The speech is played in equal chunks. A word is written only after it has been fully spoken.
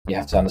You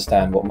have to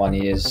understand what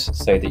money is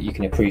so that you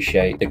can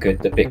appreciate the good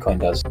that Bitcoin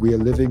does. We are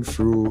living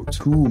through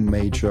two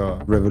major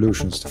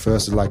revolutions. The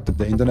first is like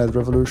the internet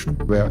revolution,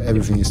 where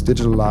everything is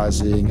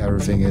digitalizing,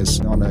 everything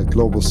is on a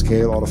global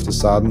scale all of a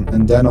sudden.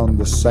 And then on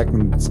the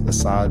second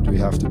side, we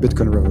have the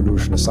Bitcoin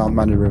revolution, the sound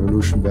money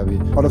revolution, where we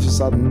all of a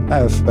sudden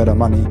have better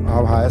money.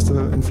 How high is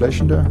the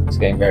inflation there? It's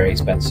getting very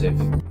expensive.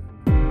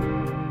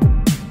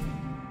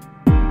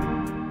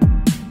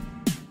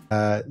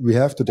 We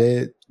have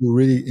today two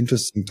really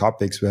interesting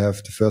topics. We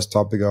have the first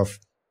topic of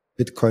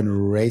Bitcoin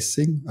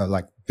racing,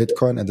 like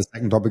Bitcoin, and the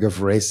second topic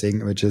of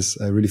racing, which is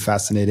really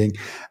fascinating.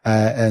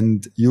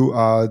 And you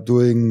are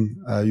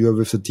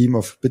with the team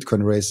of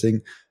Bitcoin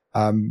racing.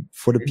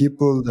 For the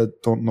people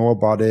that don't know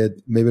about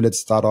it, maybe let's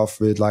start off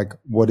with like,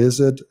 what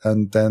is it?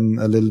 And then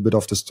a little bit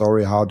of the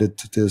story. How did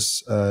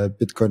this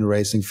Bitcoin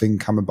racing thing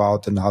come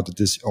about, and how did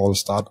this all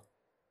start?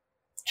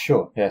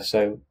 Sure. Yeah.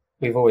 So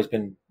we've always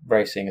been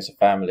racing as a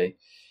family.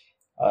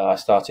 I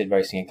started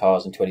racing in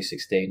cars in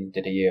 2016,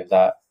 did a year of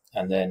that,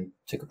 and then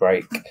took a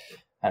break.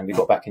 And we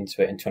got back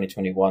into it in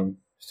 2021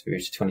 through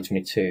to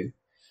 2022.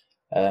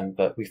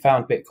 But we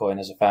found Bitcoin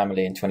as a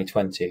family in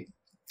 2020.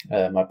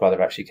 My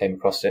brother actually came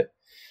across it.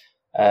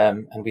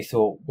 And we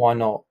thought, why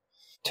not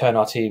turn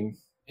our team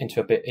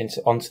onto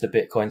the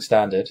Bitcoin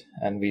standard?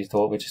 And we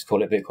thought we'd just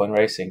call it Bitcoin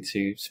Racing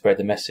to spread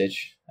the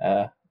message.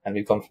 And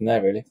we've gone from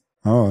there, really.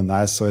 Oh,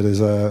 nice. So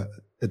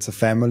it's a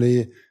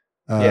family.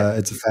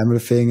 It's a family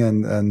thing,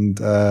 and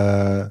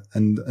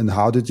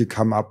how did you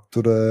come up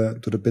to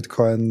the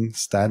Bitcoin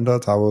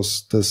standard? How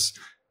was this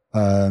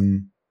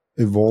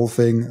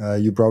evolving?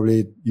 Did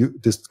you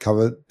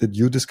discover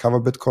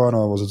Bitcoin,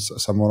 or was it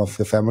someone of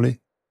your family?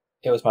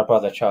 It was my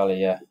brother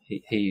Charlie. Yeah,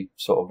 he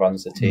sort of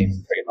runs the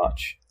team pretty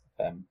much.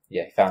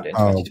 He found it in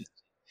 2020.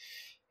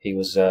 He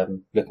was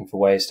looking for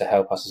ways to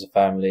help us as a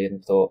family,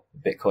 and thought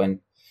Bitcoin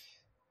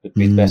would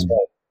be the best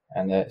way,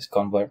 and it's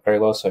gone very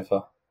well so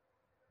far.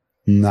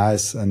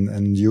 Nice.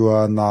 And you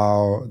are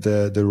now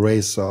the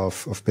racer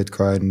of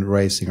Bitcoin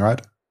racing, right?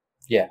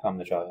 Yeah, I'm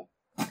the driver.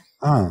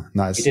 Ah,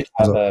 nice. We did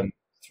have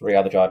 3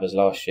 other drivers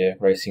last year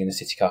racing in the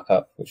City Car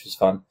Cup, which was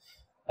fun.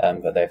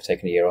 But they've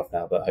taken a year off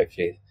now, but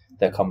hopefully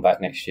they'll come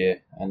back next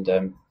year.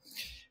 And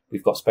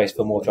we've got space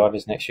for more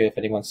drivers next year if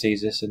anyone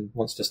sees this and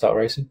wants to start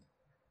racing.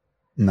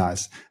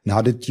 Nice. And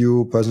how did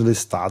you personally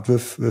start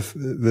with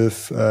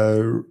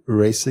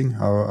racing?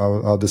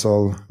 How this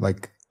all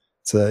like?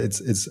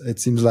 It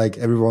seems like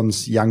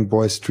everyone's young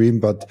boy's dream,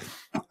 but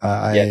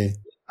I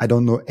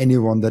don't know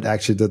anyone that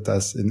actually did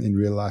this in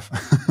real life.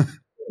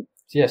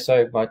 Yeah,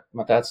 so my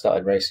dad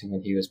started racing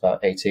when he was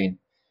about 18.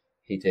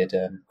 He did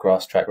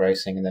grass track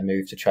racing and then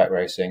moved to track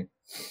racing.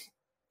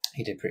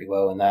 He did pretty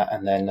well in that.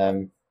 And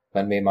then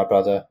when me and my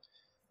brother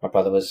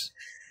was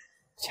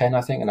 10,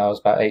 I think, and I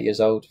was about 8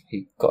 years old,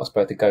 he got us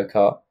both a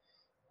go-kart,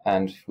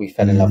 and we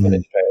fell in love with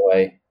it straight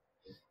away.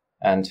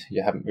 And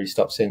you haven't really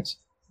stopped since.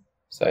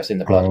 So it's in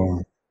the blood.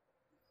 Oh,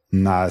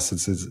 nice.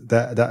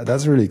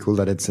 That's really cool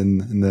that it's in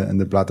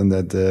the blood, and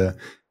that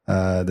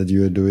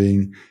you are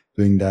doing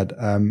that.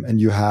 And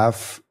you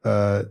have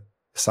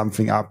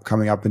something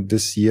coming up in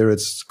this year.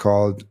 It's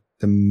called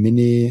the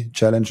Mini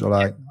Challenge, or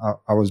like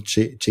our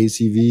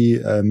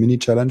JCV Mini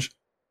Challenge.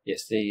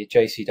 Yes, the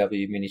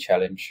JCW Mini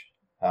Challenge.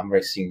 I'm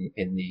racing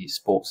in the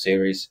Sports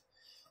Series,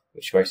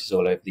 which races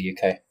all over the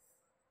UK,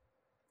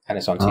 and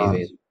it's on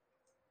TV.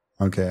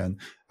 Okay, and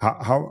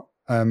how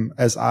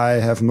as I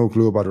have no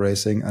clue about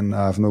racing, and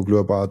I have no clue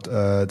about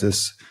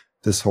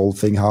this whole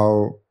thing,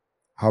 how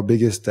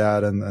big is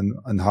that,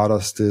 and how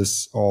does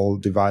this all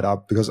divide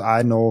up? Because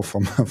I know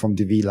from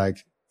TV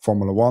like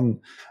Formula 1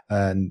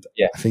 and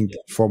I think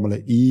Formula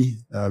E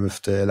with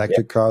the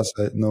electric cars.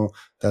 I know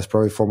there's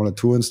probably Formula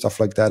 2 and stuff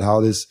like that. How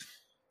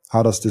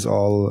does this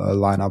all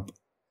line up?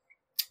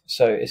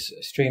 So it's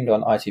streamed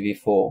on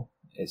ITV4.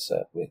 It's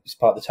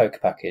part of the Toka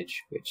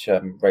package, which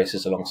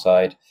races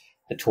alongside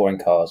the touring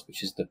cars,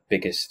 which is the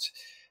biggest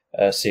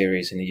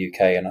series in the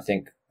UK, and I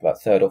think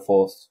about 3rd or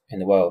 4th in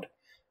the world.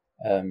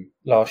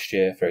 Last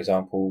year, for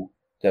example,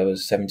 there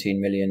was 17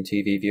 million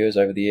TV viewers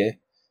over the year,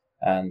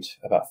 and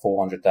about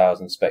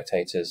 400,000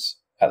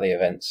 spectators at the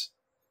events.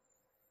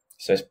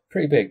 So it's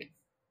pretty big.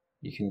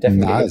 You can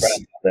definitely get a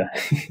brand out there.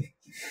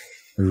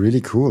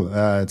 Really cool.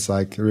 It's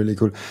like really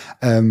cool.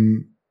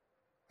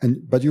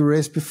 But you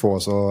raced before,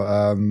 so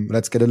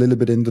let's get a little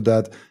bit into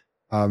that.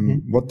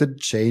 What did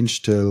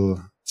change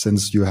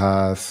since you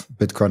have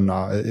Bitcoin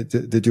now?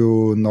 Did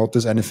you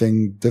notice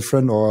anything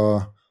different,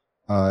 or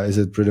is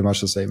it pretty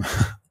much the same?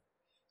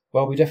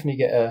 Well, we definitely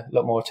get a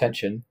lot more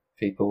attention.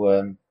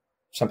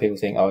 Some people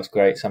think, oh, it's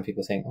great. Some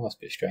people think, oh, it's a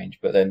bit strange.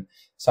 But then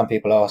some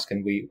people ask,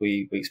 and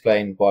we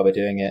explain why we're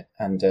doing it,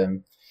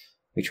 and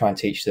we try and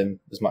teach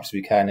them as much as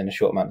we can in a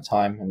short amount of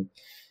time. And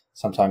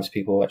sometimes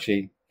people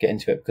actually get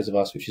into it because of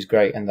us, which is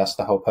great. And that's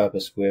the whole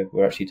purpose.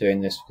 We're actually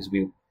doing this because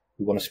we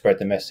want to spread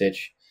the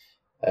message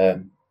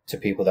to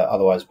people that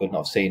otherwise would not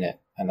have seen it,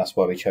 and that's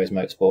why we chose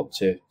motorsport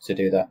to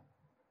do that.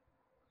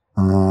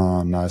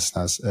 Oh, nice.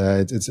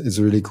 It's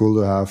really cool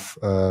to have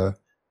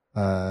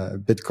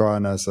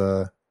Bitcoin as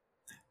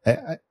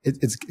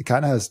it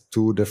kind of has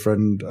two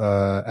different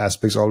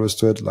aspects always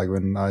to it. Like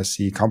when I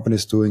see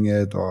companies doing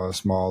it, or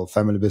small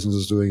family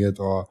businesses doing it,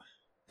 or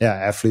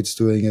athletes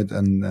doing it,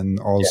 and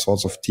all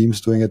sorts of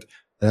teams doing it.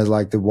 There's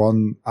like the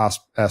one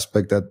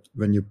aspect that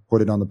when you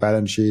put it on the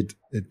balance sheet,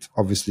 it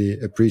obviously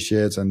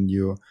appreciates, and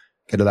you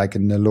get it like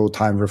in a low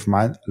time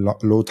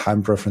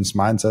preference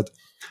mindset.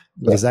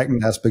 But the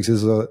second aspect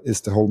is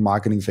the whole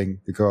marketing thing,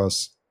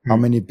 because how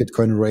many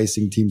Bitcoin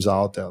racing teams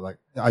are out there? Like,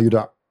 are you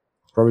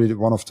probably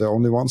one of the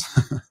only ones?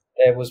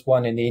 There was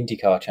one in the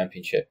IndyCar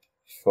Championship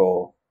I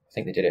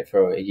think they did it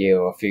for a year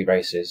or a few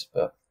races,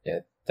 but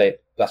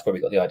that's where we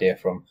got the idea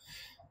from,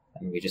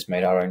 and we just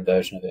made our own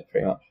version of it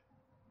pretty much.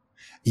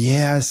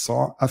 Yeah,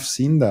 I've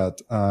seen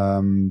that.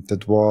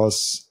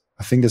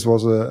 I think this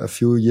was a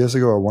few years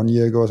ago, or 1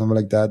 year ago, or something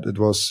like that. It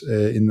was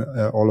in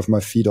all of my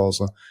feed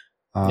also.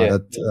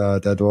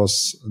 That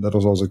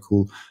was also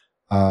cool.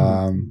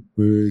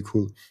 Really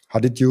cool. How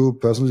did you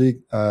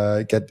personally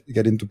get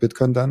into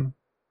Bitcoin then?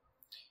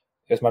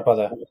 It was my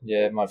brother.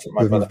 Yeah, my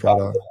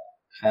brother.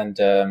 And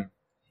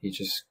he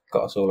just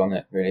got us all on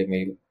it, really.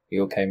 We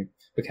all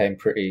became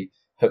pretty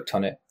hooked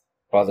on it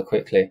rather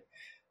quickly.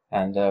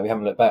 And we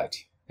haven't looked back.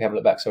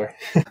 Sorry.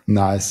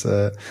 Nice.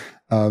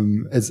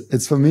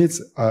 It's for me,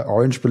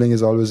 orange pilling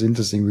is always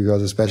interesting,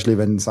 because especially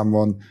when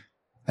someone,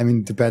 I mean,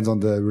 it depends on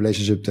the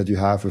relationship that you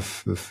have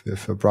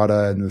with a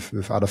brother and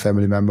with other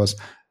family members.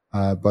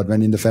 But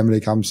when in the family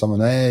comes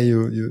someone, hey,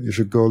 you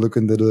should go look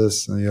into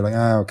this, and you're like,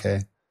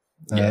 okay.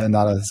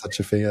 Another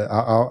such a thing.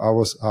 How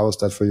was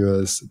that for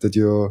you?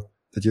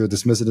 Did you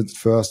dismiss it at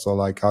first, or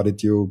like how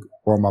did you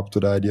warm up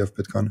to the idea of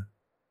Bitcoin?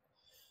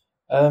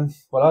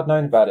 Well, I'd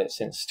known about it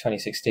since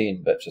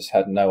 2016, but just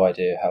had no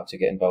idea how to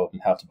get involved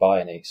and how to buy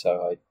any.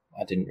 So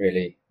I didn't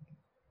really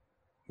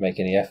make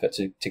any effort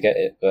to get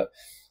it. But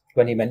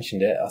when he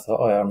mentioned it, I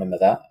thought, I remember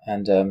that.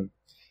 And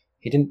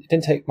he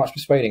didn't take much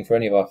persuading for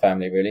any of our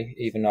family, really,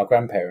 even our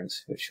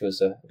grandparents, which was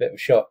a bit of a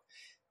shock.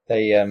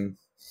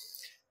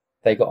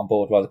 They got on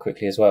board rather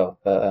quickly as well.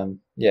 But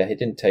it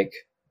didn't take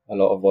a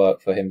lot of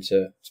work for him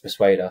to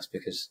persuade us,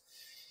 because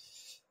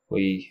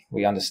we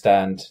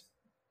understand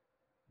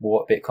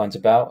what Bitcoin's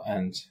about,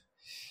 and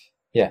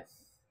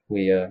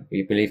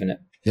we believe in it.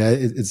 Yeah,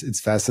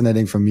 it's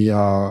fascinating for me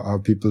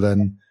how people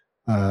then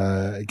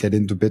get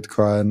into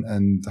Bitcoin,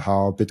 and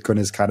how Bitcoin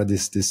is kind of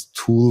this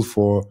tool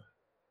for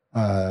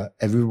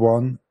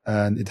everyone,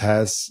 and it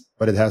has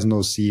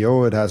no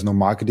CEO, it has no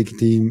marketing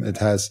team, it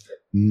has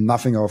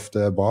nothing of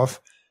the above,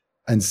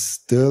 and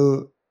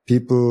still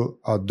people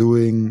are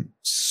doing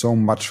so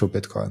much for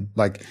Bitcoin.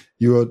 Like,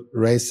 you are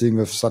racing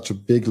with such a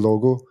big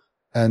logo,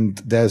 and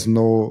there's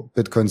no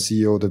Bitcoin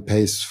CEO that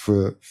pays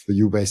for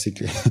you,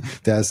 basically.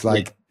 There's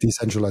like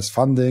decentralized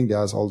funding,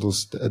 there's all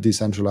those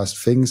decentralized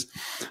things.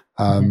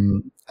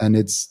 And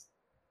it's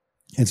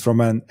from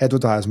an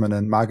advertisement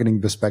and marketing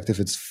perspective,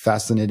 it's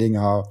fascinating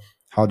how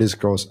this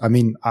grows. I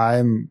mean,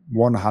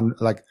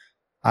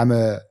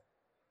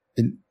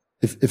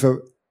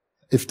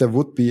 if there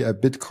would be a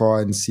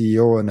Bitcoin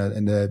CEO and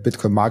a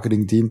Bitcoin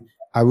marketing team,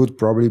 I would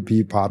probably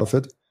be part of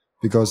it,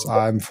 because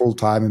I'm full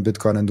time in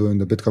Bitcoin and doing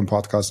the Bitcoin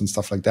podcast and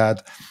stuff like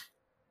that.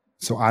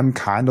 So I'm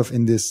kind of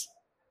in this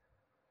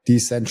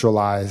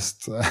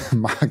decentralized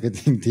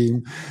marketing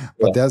team,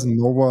 but there's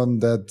no one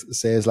that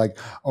says like,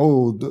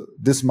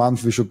 this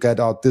month we should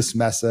get out this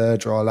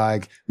message, or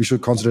like we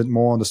should concentrate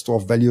more on the store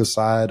of value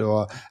side,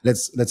 or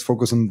let's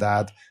focus on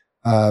that.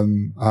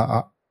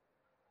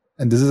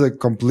 And this is a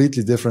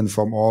completely different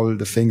from all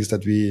the things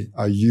that we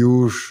are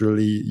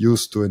usually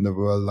used to in the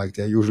world. Like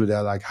there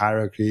are like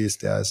hierarchies.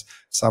 There's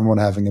someone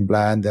having a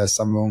plan. There's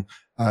someone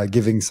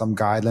giving some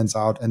guidelines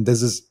out. And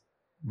this is,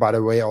 by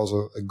the way,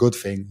 also a good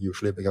thing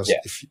usually, because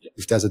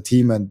if there's a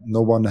team and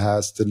no one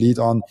has the lead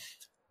on,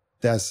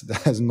 there's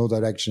no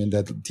direction in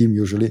that team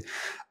usually.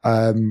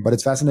 But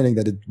it's fascinating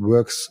that it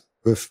works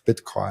with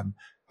Bitcoin.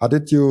 How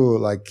did you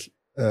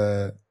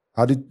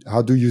how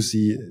do you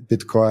see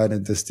Bitcoin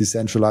and this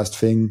decentralized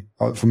thing?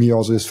 For me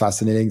also is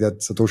fascinating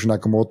that Satoshi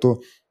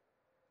Nakamoto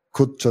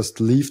could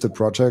just leave the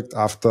project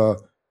after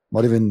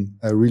not even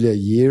really a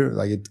year.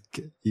 Like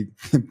he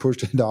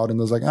pushed it out and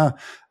was like,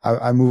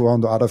 I move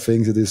on to other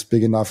things. It is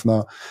big enough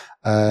now.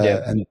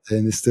 And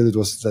then still it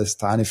was this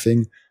tiny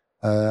thing.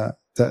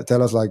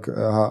 Tell us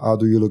how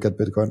do you look at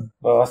Bitcoin?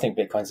 Well, I think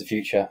Bitcoin's the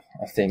future.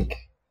 I think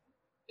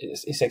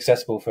it's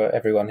accessible for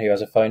everyone who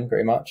has a phone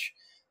pretty much.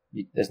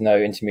 There's no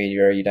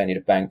intermediary. You don't need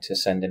a bank to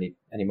send any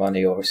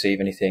money or receive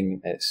anything.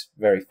 It's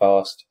very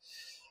fast.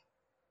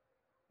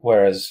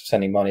 Whereas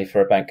sending money for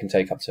a bank can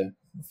take up to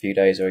a few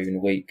days or even a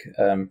week.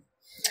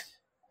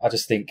 I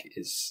just think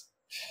it's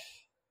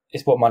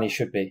what money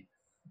should be.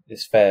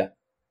 It's fair,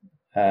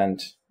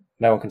 and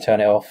no one can turn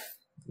it off.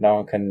 No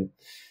one can,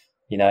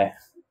 I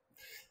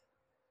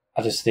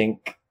just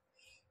think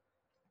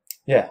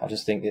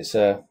it's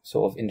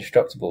sort of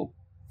indestructible.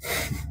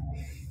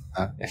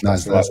 If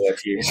that's the right word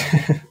to use.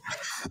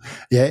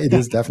 Yeah, it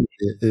is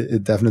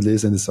it definitely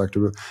is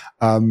indestructible.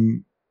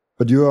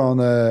 But you are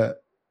on a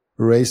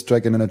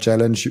racetrack and in a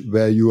challenge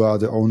where you are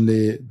the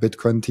only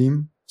Bitcoin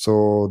team.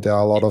 So there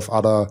are a lot of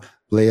other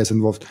players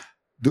involved.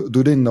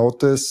 Do they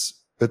notice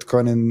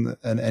Bitcoin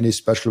in any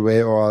special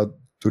way, or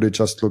do they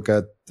just look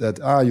at that?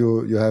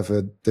 You have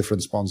a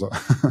different sponsor.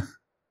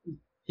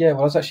 Yeah,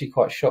 well, I was actually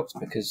quite shocked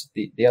because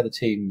the other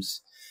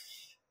teams,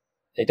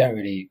 they don't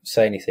really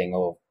say anything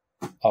or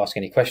ask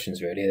any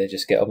questions really. They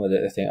just get on with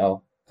it. They think,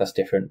 oh, that's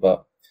different,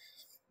 but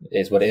it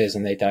is what it is,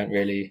 and they don't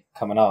really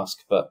come and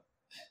ask. But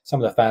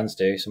some of the fans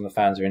do. Some of the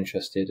fans are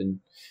interested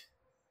and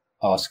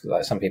ask.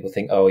 Like some people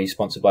think, oh, are you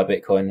sponsored by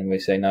Bitcoin? And we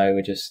say, no,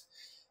 we're just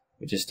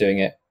doing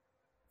it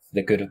for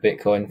the good of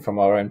Bitcoin from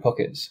our own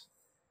pockets.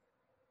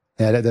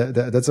 Yeah,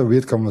 that's a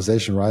weird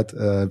conversation, right?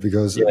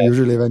 Because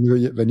usually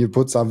when you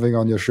put something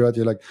on your shirt,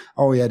 you're like,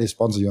 oh yeah, they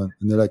sponsor you,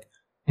 and they're like,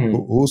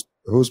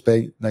 who's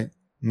paying? Like,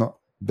 no,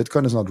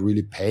 Bitcoin is not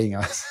really paying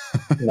us.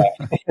 No.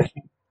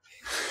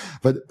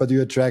 But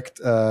you attract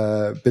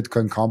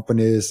Bitcoin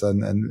companies,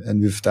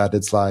 and with that,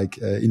 it's like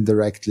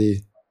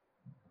indirectly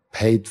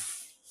paid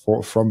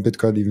from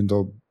Bitcoin, even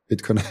though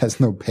Bitcoin has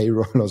no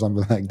payroll or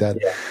something like that.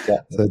 Yeah,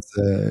 exactly.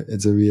 So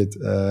it's a weird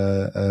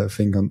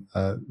thing,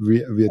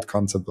 weird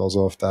concept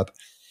also of that.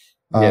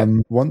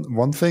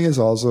 One thing is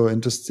also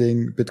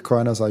interesting.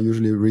 Bitcoiners are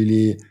usually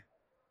really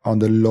on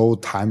the low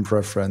time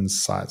preference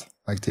side.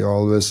 Like they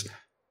always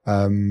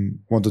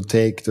want to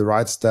take the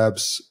right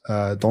steps,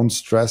 don't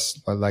stress,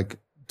 but like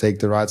take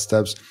the right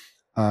steps.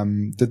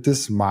 Did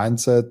this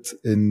mindset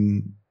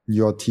in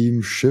your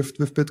team shift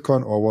with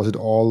Bitcoin, or was it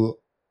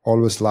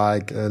always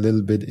like a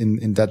little bit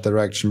in that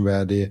direction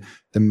where the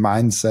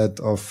mindset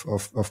of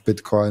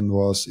Bitcoin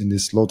was in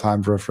this low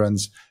time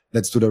preference?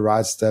 Let's do the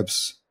right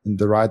steps in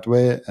the right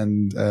way,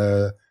 and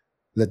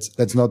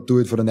let's not do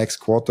it for the next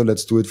quarter.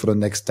 Let's do it for the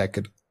next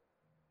decade.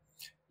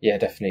 Yeah,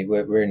 definitely.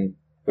 We're in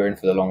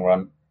for the long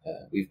run.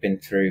 We've been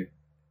through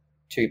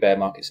 2 bear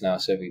markets now,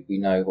 so we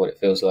know what it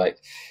feels like.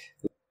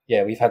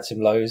 Yeah, we've had some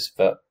lows,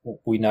 but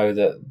we know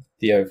that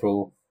the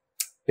overall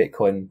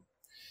Bitcoin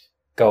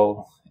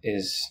goal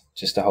is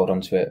just to hold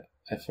on to it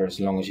for as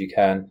long as you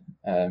can.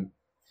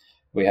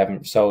 We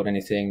haven't sold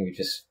anything. We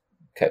just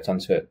kept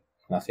onto it.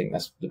 And I think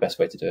that's the best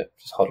way to do it.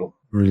 Just hodl.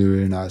 Really,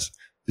 really nice.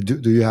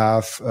 Do you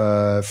have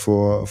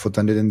for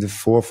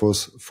 2024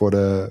 for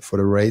the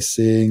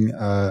racing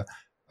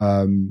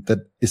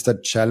that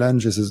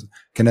challenge?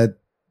 Can I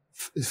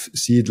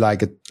see it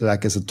like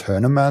as a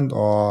tournament,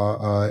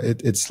 or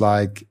it's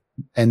like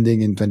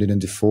ending in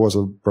 2024?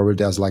 So probably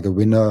there's like a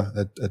winner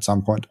at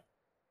some point.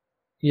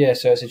 Yeah,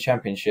 so it's a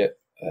championship.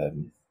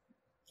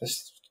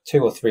 There's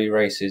 2 or 3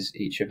 races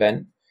each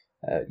event,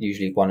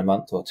 usually 1 a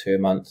month or 2 a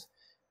month,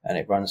 and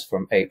it runs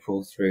from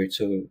April through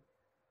to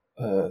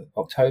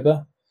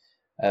October.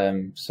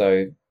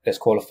 So there's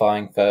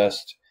qualifying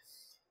first.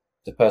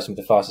 The person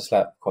with the fastest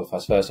lap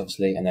qualifies first,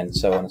 obviously, and then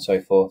so on and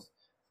so forth.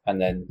 And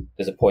then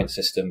there's a point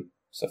system.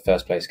 So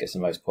first place gets the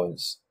most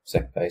points,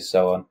 second place,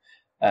 so on.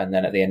 And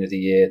then at the end of the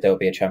year, there'll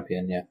be a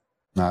champion. Yeah.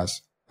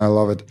 Nice. I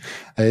love it.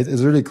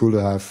 It's really cool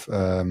to have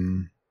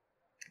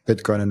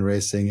Bitcoin and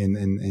racing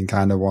in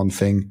kind of one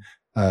thing,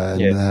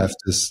 and have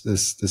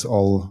this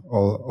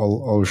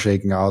all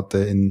shaken out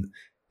in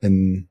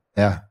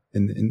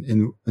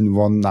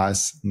one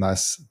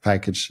nice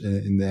package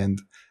in the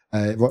end.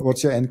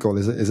 What's your end goal?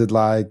 Is it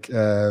like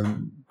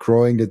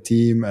growing the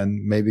team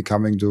and maybe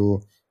coming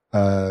to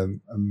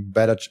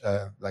better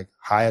like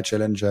higher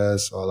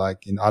challenges, or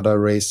like in other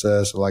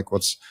races, or like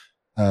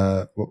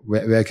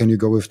where can you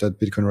go with that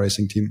Bitcoin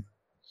racing team?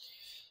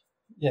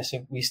 Yeah,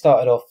 so we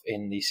started off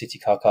in the City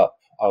Car Cup.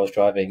 I was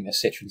driving a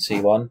Citroen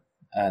C1,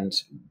 and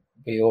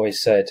we always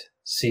said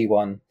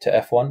C1 to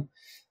F1,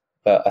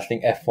 but I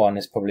think F1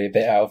 is probably a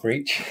bit out of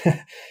reach.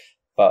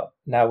 But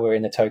now we're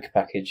in the Toka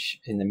package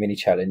in the mini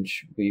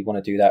challenge. We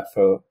want to do that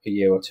for a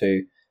year or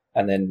 2,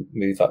 and then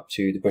move up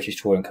to the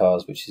British Touring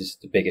Cars, which is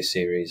the biggest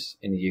series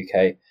in the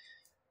UK,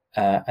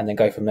 and then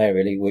go from there.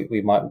 Really,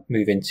 we might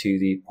move into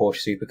the Porsche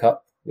Super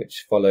Cup,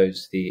 which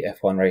follows the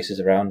F1 races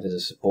around as a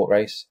support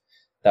race.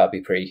 That would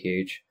be pretty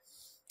huge.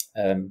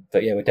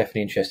 But yeah, we're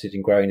definitely interested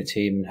in growing the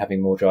team and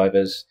having more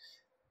drivers,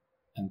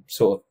 and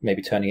sort of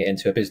maybe turning it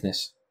into a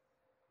business.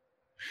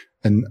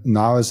 And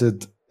now is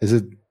it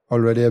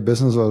already a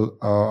business, or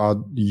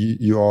are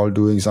you all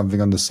doing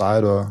something on the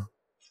side, or?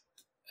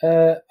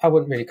 I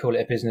wouldn't really call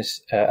it a business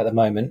at the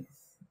moment.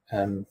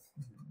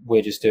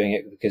 We're just doing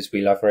it because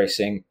we love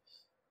racing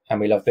and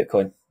we love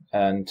Bitcoin,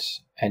 and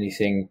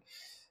anything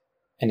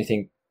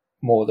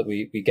more that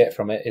we get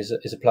from it is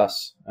a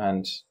plus.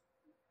 And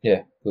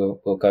yeah,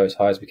 we'll go as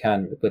high as we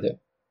can with it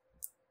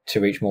to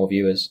reach more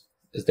viewers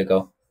is the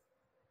goal.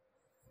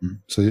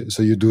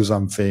 So you do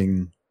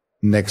something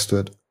next to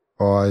it,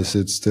 or is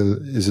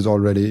it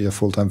already a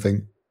full-time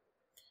thing?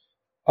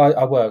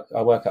 I work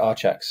at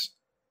Archax.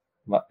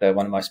 They're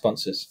one of my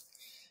sponsors.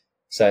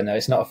 So no,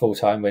 it's not a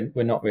full-time.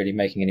 We're not really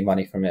making any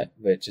money from it.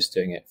 We're just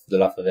doing it for the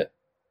love of it.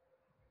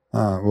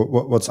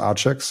 What's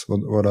Archax?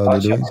 What are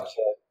they doing?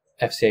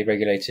 FCA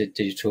regulated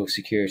digital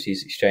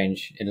securities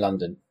exchange in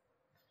London.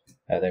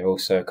 They're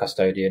also a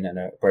custodian and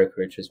a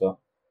brokerage as well.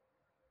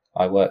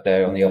 I work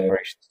there on the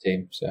operations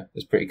team, so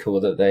it's pretty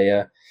cool that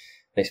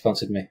they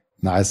sponsored me.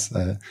 Nice.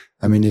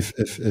 I mean,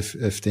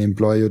 if they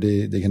employ you,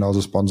 they can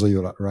also sponsor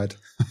you, right?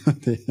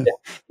 they, Yeah.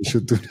 they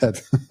should do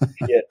that.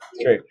 Yeah,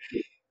 true.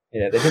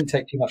 Yeah, they didn't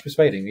take too much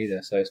persuading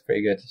either, so it's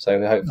pretty good. So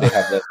we hopefully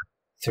have that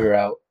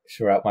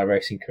throughout my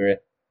racing career,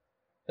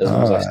 as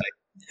long as I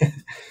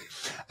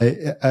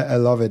stay. I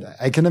love it.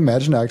 I can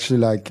imagine actually,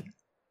 like,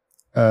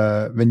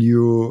 when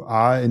you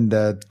are in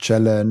that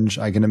challenge,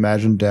 I can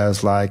imagine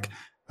there's like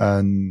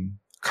a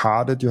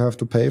car that you have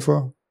to pay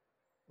for,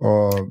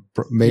 or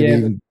maybe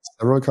even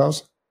several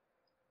cars.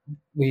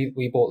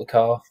 We bought the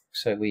car,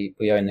 so we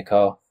own the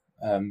car.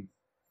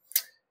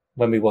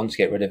 When we want to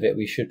get rid of it,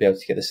 we should be able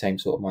to get the same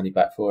sort of money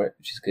back for it,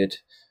 which is good.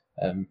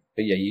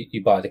 But yeah,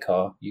 you buy the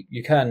car.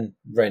 You can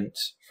rent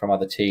from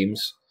other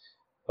teams,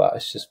 but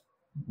it's just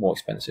more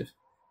expensive.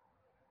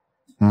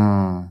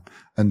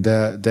 And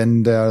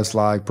then there's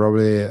like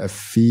probably a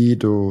fee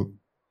to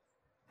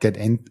get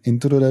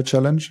into the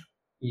challenge.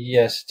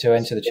 Yes, to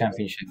enter the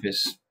championship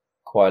is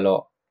quite a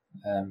lot.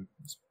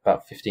 It's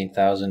about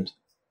 15,000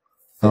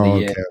 for the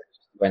year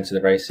to enter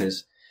the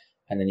races,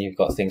 and then you've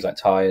got things like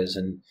tires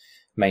and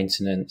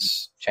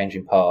maintenance,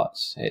 changing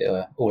parts.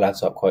 It all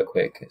adds up quite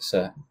quick. It's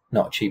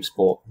not a cheap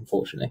sport,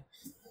 unfortunately.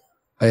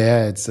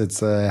 Yeah,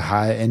 it's a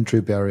high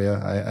entry barrier.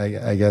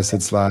 I guess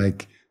it's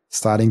like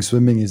starting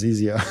swimming is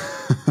easier.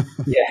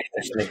 Yeah,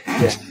 definitely.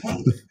 Yeah.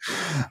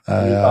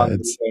 You can't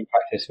go and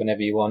practice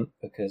whenever you want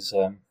because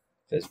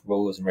there's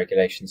rules and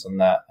regulations on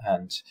that,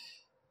 and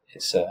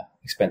it's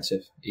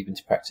expensive even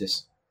to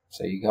practice.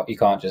 So you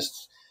can't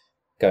just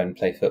go and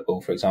play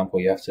football, for example.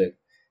 You have to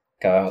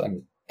go out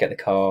and get the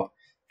car,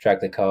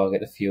 drag the car,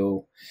 get the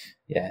fuel.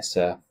 Yeah, it's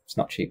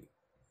not cheap.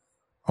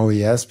 Oh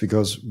yes,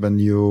 because when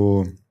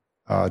you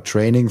are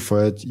training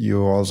for it,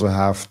 you also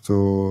have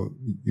to.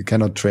 You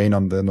cannot train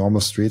on the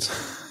normal streets.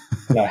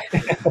 No.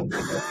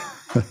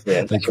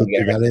 Yeah, they could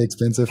be very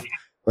expensive.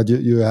 But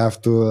you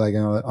have to, like,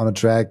 on a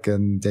track,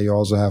 and they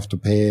also have to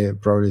pay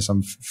probably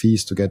some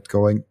fees to get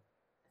going.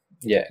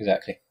 Yeah,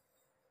 exactly.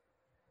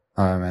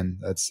 Oh man,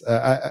 that's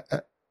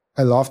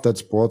I love that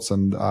sports,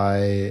 and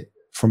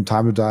from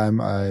time to time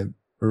I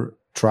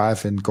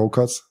drive in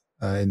go-karts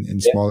in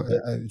small.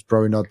 It's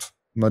probably not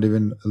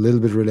even a little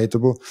bit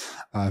relatable,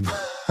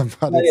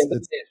 but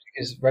it's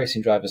because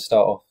racing drivers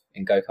start off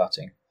in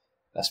go-karting.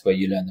 That's where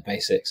you learn the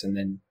basics, and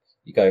then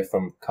you go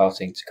from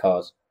karting to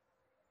cars.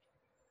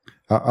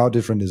 How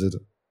different is it?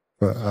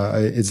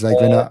 It's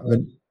like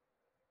when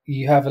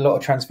you have a lot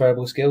of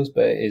transferable skills,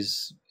 but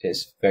it's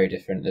very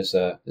different.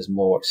 There's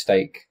more at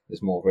stake.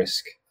 There's more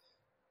risk,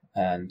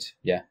 and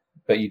yeah,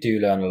 but you do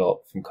learn a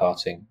lot from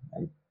karting.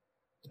 And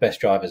the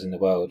best drivers in the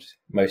world,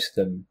 most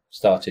of them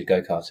started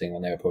go-karting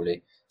when they were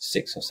probably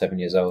 6 or 7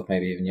 years old,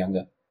 maybe even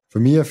younger. For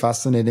me,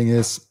 fascinating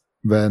is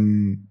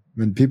when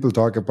people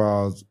talk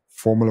about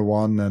Formula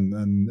One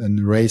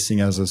and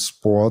racing as a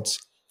sport,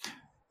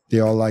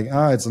 they're all like,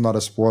 it's not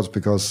a sport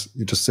because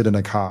you just sit in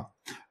a car.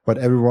 But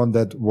everyone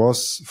that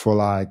was for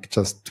like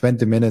just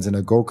 20 minutes in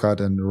a go-kart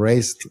and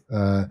raced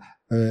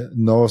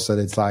knows that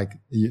it's like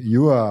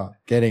you are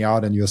getting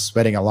out and you're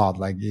sweating a lot.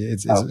 Like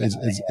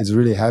it's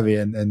really heavy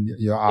and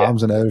your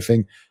arms and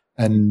everything.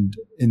 And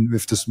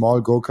with the small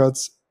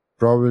go-karts,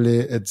 probably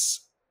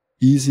it's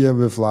easier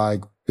with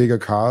like bigger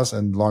cars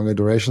and longer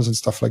durations and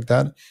stuff like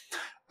that.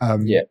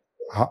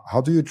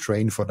 How do you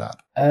train for that?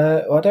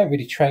 Well, I don't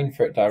really train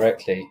for it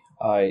directly.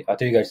 I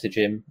do go to the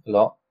gym a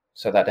lot,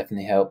 so that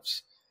definitely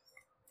helps.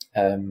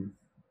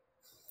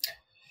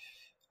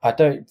 I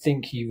don't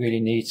think you really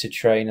need to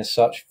train as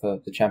such for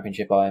the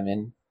championship I am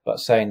in. But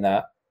saying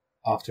that,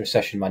 after a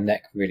session, my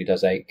neck really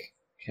does ache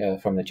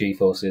from the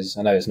G-forces.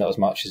 I know it's not as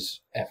much as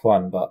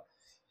F1, but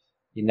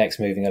your neck's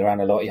moving around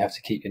a lot. You have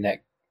to keep your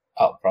neck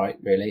upright,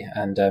 really.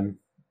 And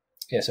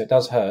so it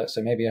does hurt.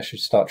 So maybe I should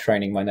start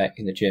training my neck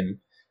in the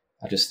gym.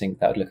 I just think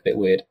that would look a bit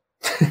weird.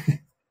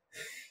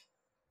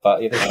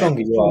 But the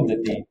stronger you are,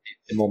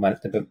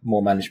 the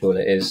more manageable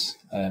it is.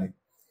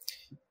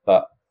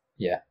 But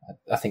yeah,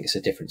 I think it's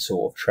a different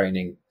sort of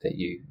training that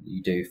you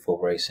do for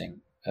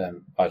racing.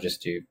 I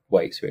just do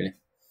weights, really.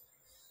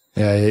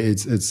 Yeah,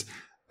 it's.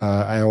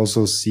 I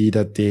also see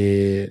that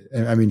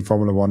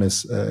Formula One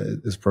is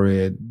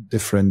probably a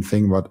different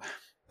thing, but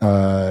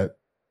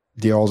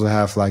they also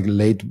have like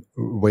late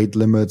weight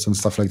limits and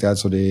stuff like that.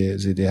 So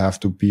they have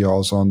to be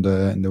also in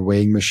the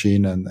weighing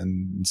machine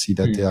and see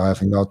that they are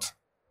having not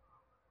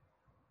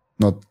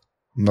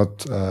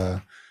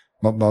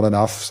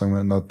enough. So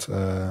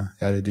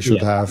they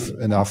should have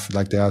enough.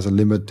 Like there's a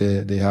limit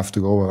they have to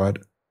go over, right?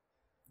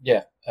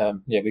 Yeah,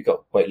 we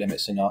got weight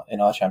limits in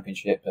our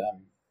championship.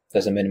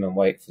 There's a minimum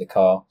weight for the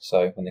car.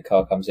 So when the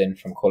car comes in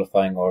from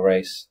qualifying or a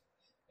race,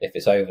 if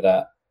it's over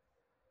that,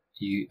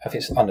 if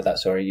it's under that,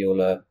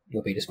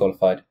 you'll be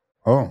disqualified.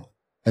 Oh,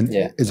 and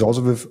it's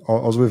also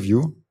with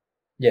you.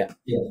 Yeah,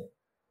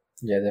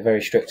 they're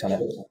very strict on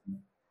it.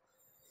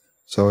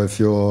 So if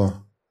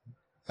you're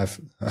have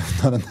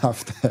not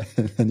enough,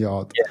 then you're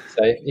out. Yeah,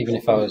 so even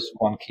if I was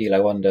 1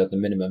 kilo under the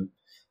minimum,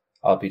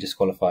 I'll be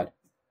disqualified.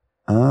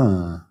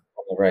 On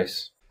the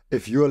race.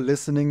 If you're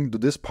listening to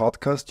this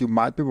podcast, you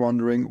might be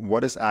wondering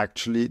what is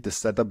actually the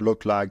setup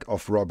look like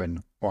of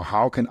Robin, or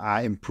how can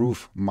I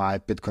improve my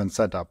Bitcoin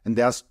setup? And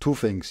there's two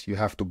things. You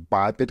have to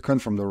buy Bitcoin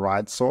from the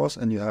right source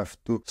and you have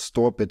to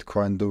store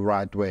Bitcoin the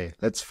right way.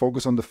 Let's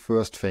focus on the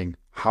first thing.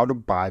 How to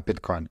buy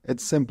Bitcoin.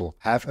 It's simple.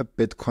 Have a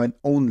Bitcoin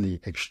only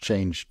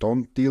exchange.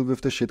 Don't deal with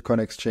the shitcoin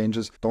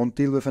exchanges. Don't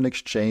deal with an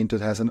exchange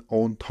that has an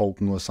own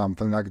token or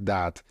something like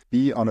that.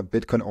 Be on a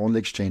Bitcoin only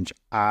exchange.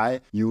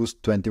 I use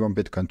 21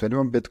 Bitcoin.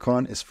 21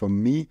 Bitcoin is for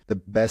me the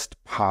best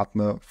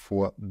partner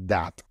for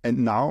that.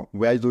 And now,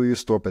 where do you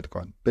store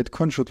Bitcoin?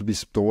 Bitcoin should be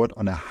stored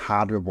on a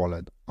hardware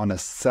wallet, on a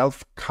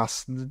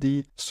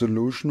self-custody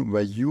solution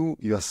where you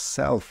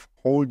yourself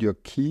hold your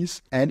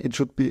keys, and it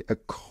should be a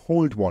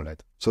cold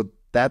wallet. So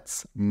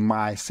that's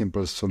my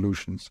simple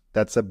solutions.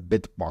 That's a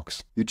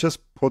BitBox. You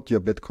just put your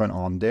Bitcoin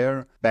on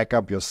there, back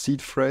up your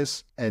seed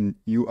phrase, and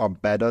you are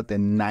better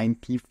than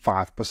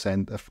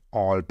 95% of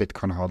all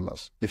Bitcoin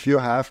hodlers. If you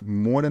have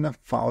more than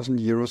 1,000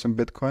 euros in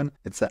Bitcoin,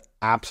 it's an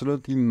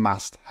absolutely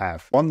must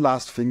have. One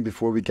last thing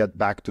before we get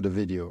back to the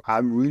video.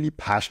 I'm really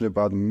passionate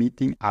about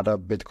meeting other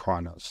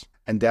Bitcoiners.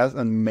 And there's an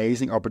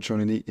amazing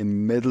opportunity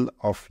in middle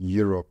of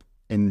Europe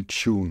in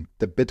June,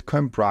 the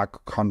Bitcoin Prague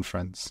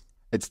conference.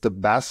 It's the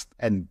best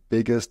and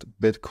biggest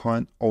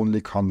Bitcoin only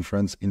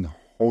conference in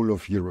whole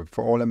of Europe.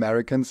 For all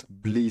Americans,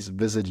 please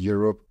visit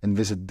Europe and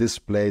visit this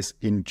place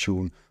in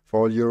June.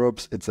 For all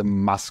Europes, it's a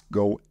must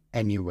go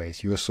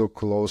anyways. You are so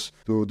close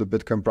to the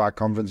Bitcoin Prague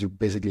conference, you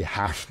basically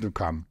have to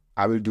come.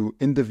 I will do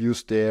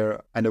interviews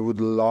there and I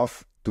would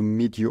love to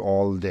meet you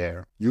all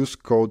there. Use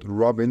code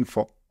Robin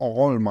for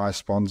all my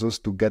sponsors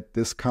to get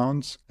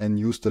discounts and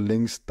use the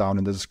links down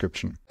in the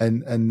description.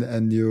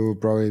 And you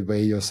probably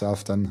weigh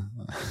yourself then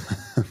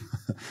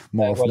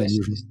more often than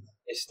usual.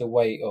 It's the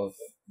weight of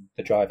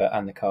the driver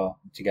and the car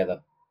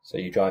together. So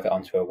you drive it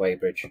onto a weigh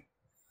bridge.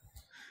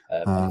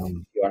 If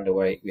you're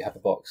underweight, we have a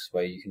box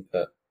where you can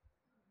put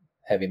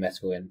heavy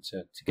metal in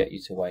to get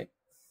you to weight.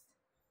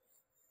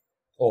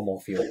 Or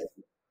more fuel.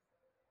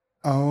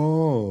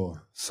 Oh,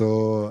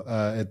 so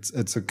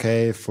it's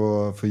okay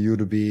for you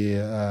to be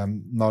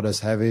not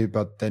as heavy,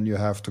 but then you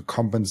have to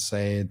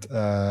compensate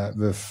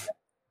with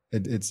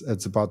it.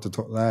 It's about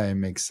the it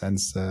makes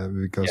sense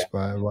because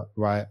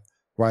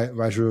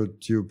why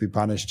should you be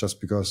punished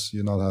just because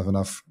you not have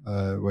enough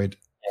weight?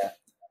 Yeah,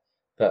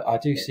 but I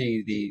do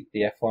see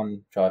the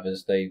F1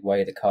 drivers. They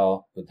weigh the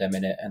car with them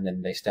in it, and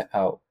then they step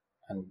out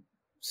and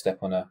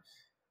step on a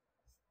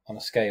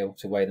scale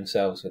to weigh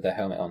themselves with their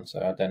helmet on. So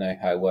I don't know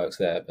how it works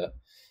there, but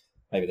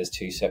maybe there's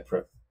two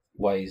separate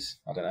ways.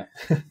 I don't know.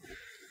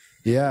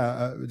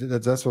 Yeah,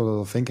 that's what I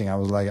was thinking. I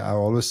was like, I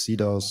always see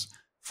those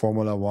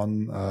Formula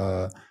One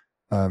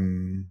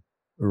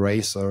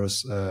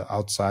racers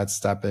outside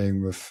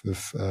stepping with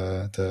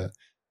that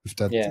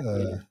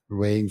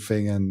weighing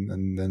thing,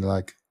 and then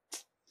like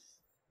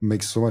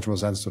makes so much more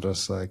sense to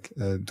just like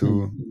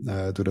do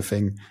the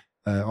thing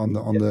on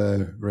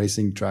the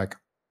racing track.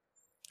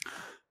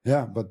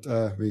 Yeah, but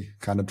we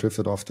kind of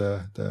drifted off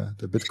the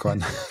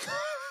Bitcoin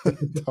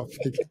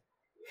topic.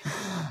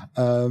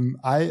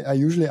 I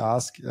usually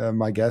ask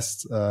my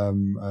guests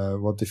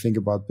what they think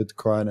about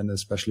Bitcoin, and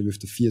especially with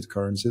the fiat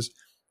currencies.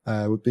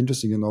 It would be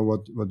interesting to know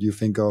what you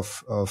think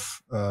of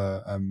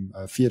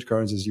fiat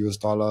currencies, US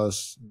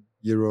dollars,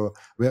 euro.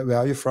 Where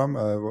are you from?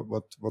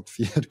 What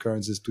fiat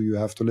currencies do you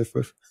have to live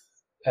with?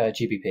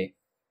 GBP.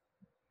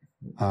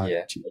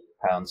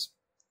 Pounds.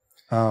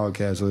 Oh,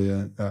 okay. So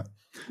yeah.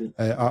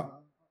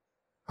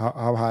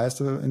 How high is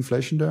the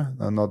inflation there?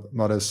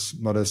 Not as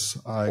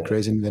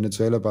crazy in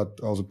Venezuela, but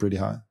also pretty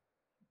high.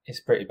 It's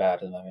pretty bad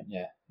at the moment.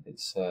 Yeah,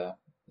 it's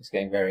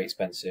getting very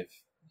expensive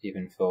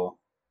even for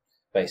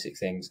basic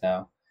things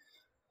now.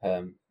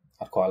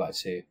 I'd quite like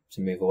to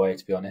move away,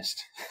 to be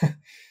honest.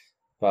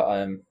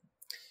 But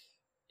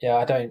yeah,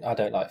 I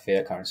don't like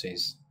fiat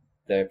currencies.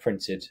 They're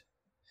printed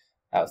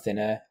out of thin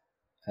air,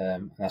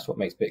 and that's what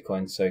makes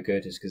Bitcoin so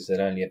good. Is because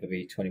there'll only ever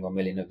be 21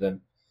 million of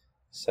them,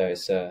 so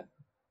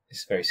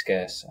it's very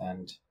scarce.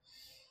 And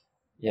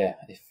yeah,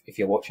 if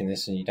you're watching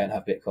this and you don't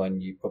have Bitcoin,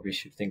 you probably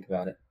should think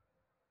about it.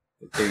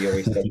 But do your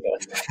research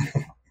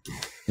first.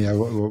 Yeah,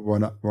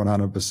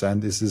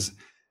 100%. This is,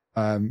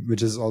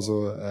 which is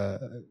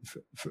also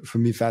for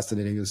me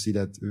fascinating to see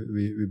that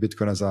we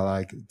Bitcoiners are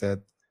like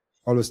that,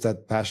 always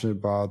that passionate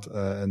about,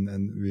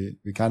 and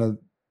we kind of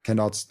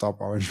cannot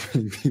stop orange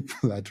pilling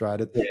people. I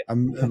tried it. Yeah.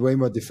 I'm way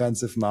more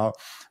defensive now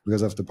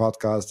because of the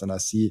podcast, and I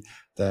see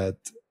that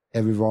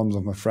every one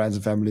of my friends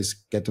and families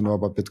get to know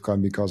about Bitcoin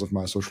because of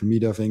my social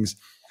media things.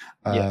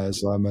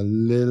 So I'm a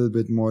little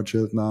bit more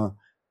chilled now.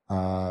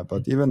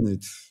 But even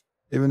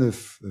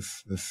if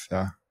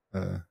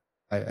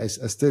I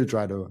still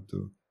try to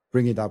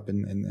bring it up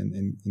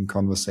in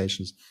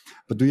conversations.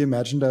 But do you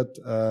imagine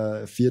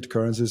that fiat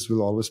currencies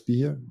will always be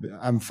here?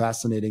 I'm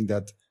fascinating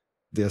that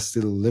they're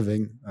still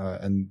living,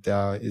 and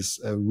there is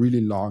a really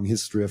long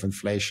history of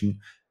inflation.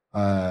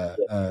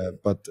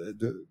 But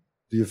do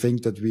you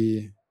think that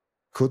we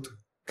could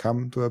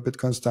come to a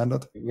Bitcoin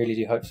standard? I really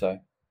do hope so.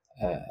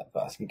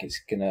 But I think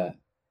it's going to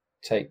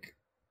take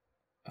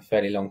a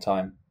fairly long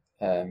time,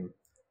 and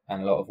a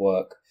lot of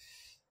work,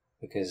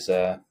 because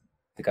the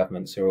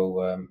governments are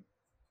all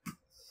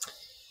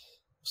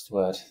what's the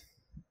word?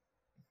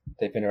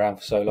 They've been around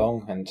for so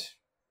long, and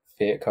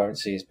fiat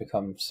currency has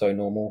become so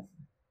normal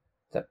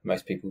that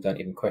most people don't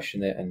even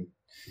question it, and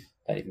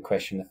don't even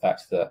question the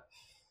fact that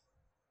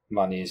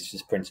money is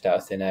just printed out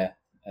of thin air.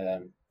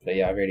 But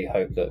yeah, I really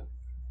hope that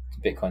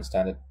the Bitcoin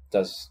standard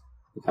does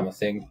become a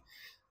thing,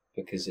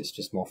 because it's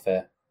just more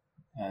fair,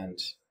 and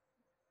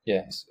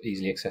yeah, it's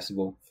easily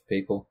accessible for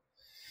people.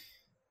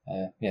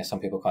 Yeah, some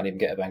people can't even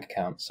get a bank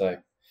account, so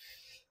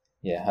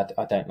yeah,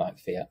 I don't like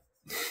fiat.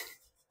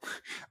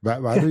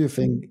 Why do you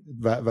think?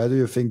 Why do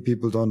you think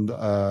people don't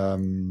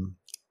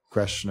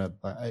question it?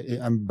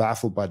 I'm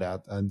baffled by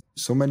that, and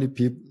so many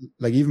people,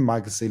 like even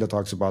Michael Saylor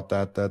talks about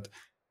that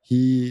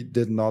he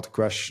did not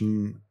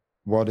question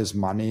what is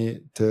money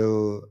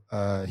till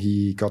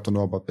he got to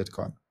know about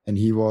Bitcoin, and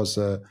he was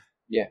a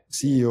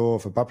CEO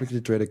of a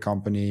publicly traded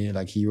company.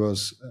 Like he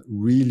was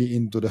really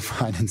into the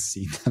finance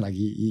scene. Like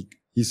he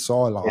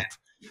saw a lot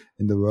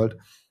in the world.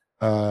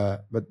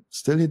 But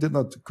still he did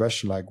not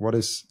question, like, what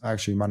is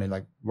actually money?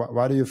 Like,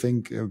 why do you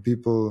think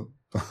people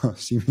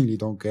seemingly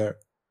don't care?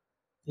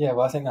 Yeah,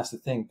 well, I think that's the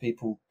thing.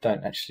 People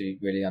don't actually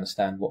really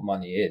understand what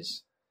money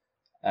is.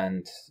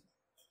 And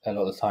a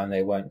lot of the time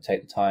they won't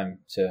take the time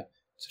to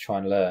try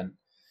and learn.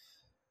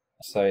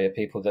 So yeah,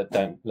 people that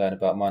don't learn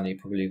about money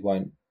probably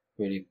won't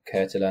really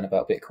care to learn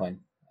about Bitcoin.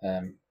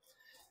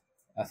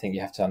 I think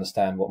you have to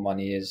understand what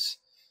money is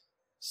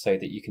so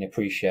that you can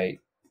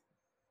appreciate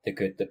the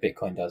good that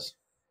Bitcoin does.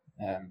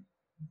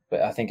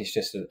 But I think it's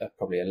just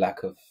probably a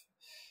lack of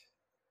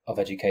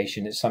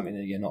education. It's something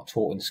that you're not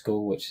taught in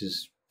school, which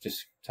is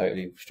just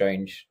totally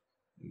strange.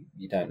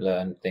 You don't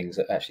learn things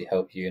that actually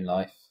help you in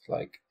life,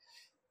 like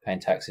paying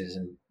taxes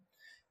and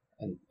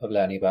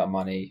learning about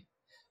money.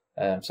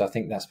 So I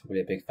think that's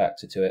probably a big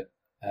factor to it.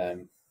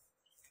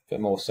 But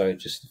more so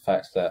just the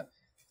fact that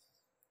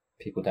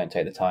people don't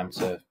take the time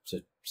to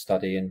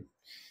study and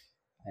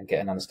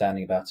get an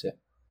understanding about it.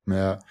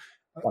 Yeah.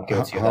 I'm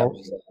guilty of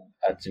that.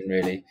 I didn't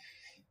really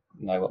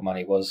know what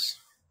money was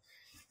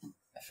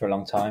for a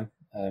long time.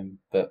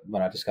 But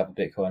when I discovered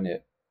Bitcoin,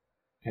 it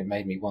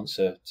made me want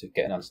to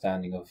get an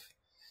understanding of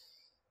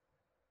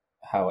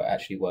how it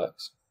actually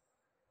works.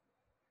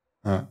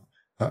 For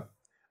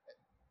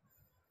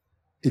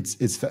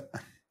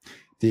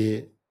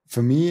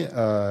me,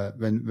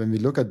 when we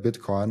look at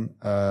Bitcoin,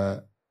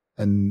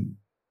 and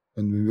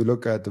when we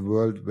look at the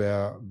world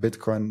where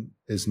Bitcoin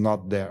is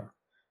not there,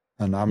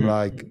 and I'm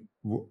like,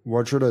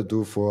 what should I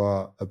do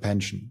for a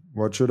pension?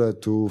 What should I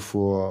do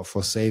for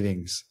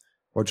savings?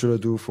 What should I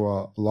do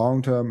for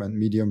long-term and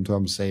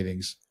medium-term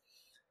savings?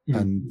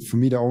 And for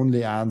me, the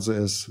only answer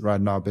is right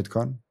now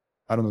Bitcoin.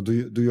 I don't know.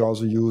 Do you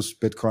also use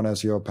Bitcoin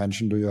as your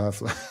pension? Do you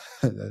have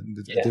a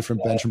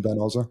different pension plan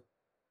also?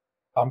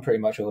 I'm pretty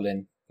much all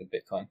in with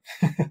Bitcoin.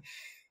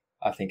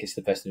 I think it's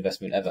the best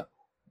investment ever.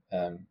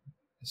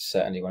 It's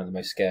certainly one of the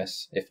most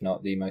scarce, if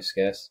not the most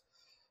scarce.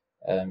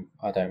 I'm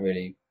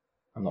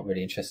not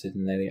really interested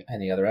in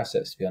any other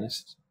assets, to be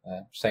honest.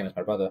 Same as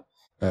my brother.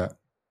 Yeah,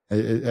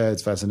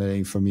 it's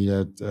fascinating for me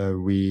that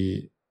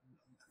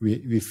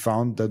we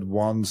found that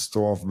one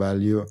store of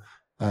value,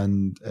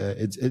 and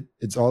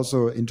it's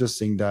also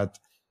interesting that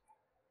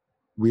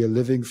we are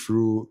living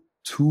through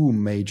two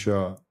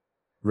major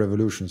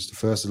revolutions. The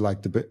first is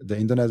like the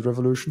internet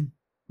revolution,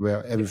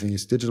 where everything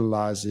is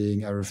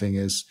digitalizing, everything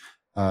is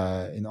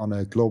on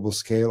a global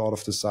scale all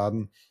of a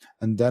sudden.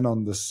 And then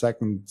on the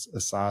second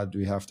side,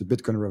 we have the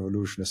Bitcoin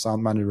revolution, the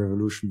sound money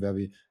revolution, where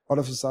we all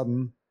of a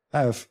sudden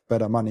have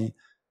better money,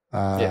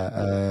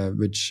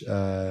 which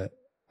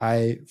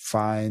I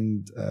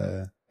find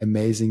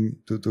amazing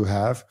to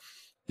have.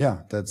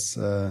 Yeah, that's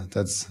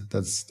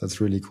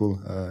really cool.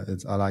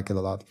 I like it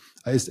a lot.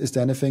 Is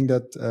there anything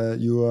that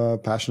you are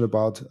passionate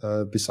about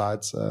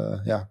besides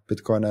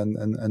Bitcoin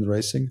and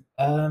racing?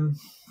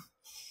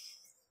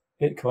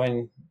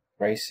 Bitcoin,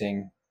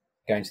 racing,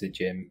 going to the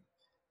gym.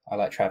 I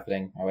like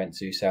traveling. I went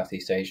to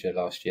Southeast Asia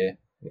last year,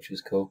 which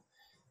was cool.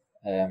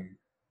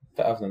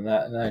 But other than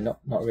that, no,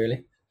 not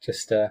really.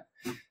 Just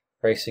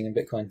racing and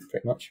Bitcoin,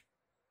 pretty much.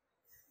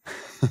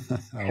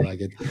 I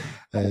like it.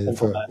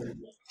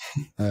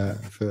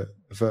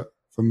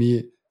 For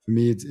me,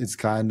 it's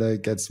kind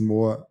of gets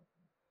more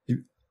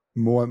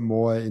and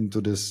more into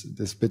this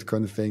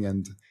Bitcoin thing,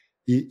 and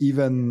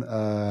even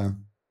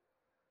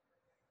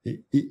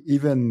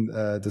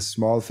the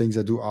small things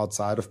I do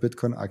outside of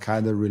Bitcoin are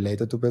kind of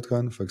related to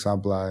Bitcoin. For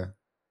example,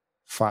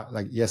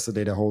 like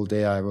yesterday, the whole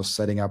day I was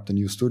setting up the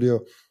new studio,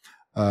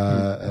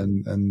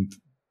 and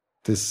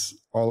this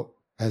all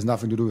has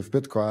nothing to do with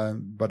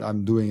Bitcoin, but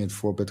I'm doing it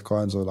for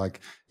Bitcoin. So like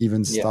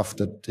even stuff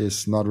that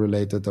is not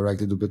related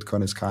directly to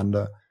Bitcoin is kind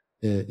of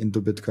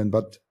into Bitcoin.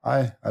 But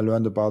I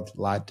learned about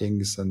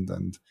lightings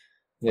and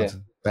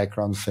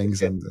background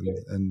things and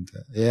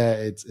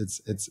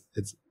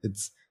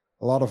it's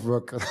a lot of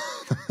work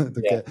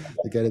to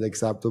get it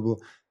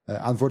acceptable.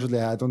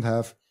 Unfortunately, I don't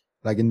have,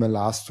 like in my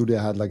last studio,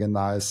 I had like a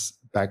nice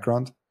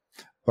background.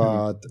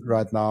 but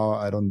right now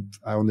I don't.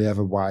 I only have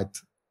a white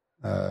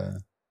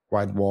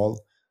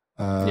wall,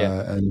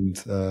 and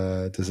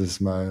this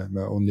is my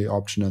only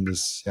option. And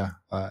this,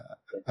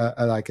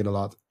 I like it a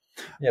lot.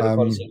 Yeah, the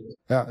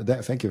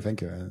quality. Thank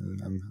you.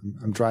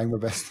 I'm trying my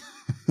best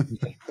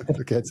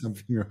to get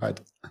something right.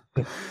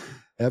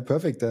 Yeah,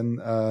 perfect. Then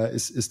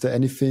is there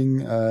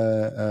anything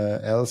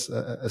else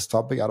as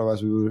topic?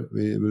 Otherwise,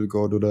 we will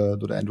go to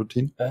the end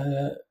routine.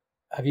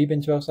 Have you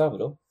been to El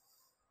Salvador?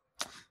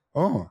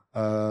 Oh,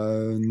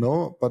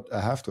 no, but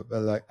I have to.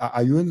 Like,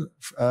 are you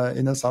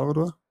in El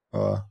Salvador?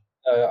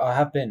 I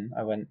have been.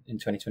 I went in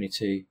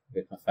 2022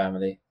 with my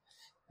family.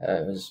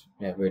 It was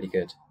really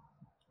good.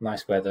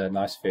 Nice weather,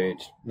 nice food,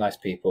 nice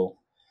people,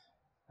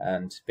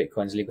 and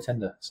Bitcoin's legal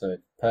tender, so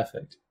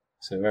perfect.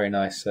 So very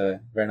nice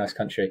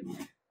country.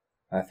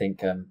 I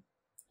think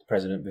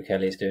President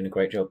Bukele is doing a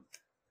great job.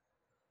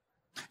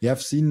 You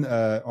have seen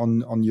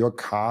on your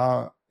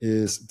car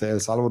is the El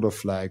Salvador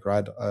flag,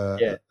 right?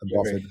 Above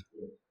it.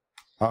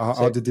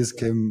 How did this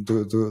came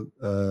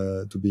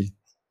to be?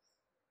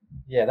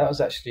 Yeah, that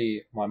was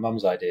actually my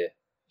mum's idea.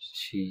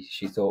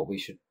 She thought we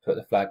should put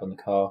the flag on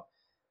the car,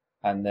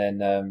 and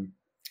then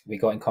we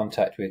got in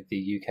contact with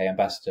the UK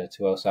ambassador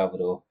to El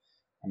Salvador,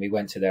 and we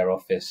went to their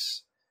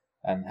office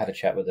and had a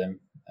chat with them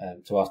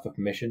to ask for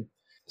permission.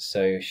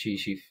 So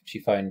she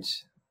phoned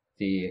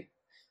the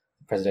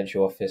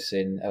presidential office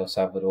in El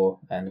Salvador,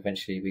 and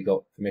eventually we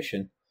got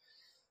permission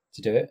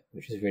to do it,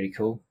 which was really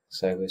cool.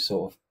 So we're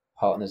sort of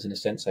partners in a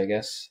sense, I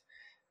guess,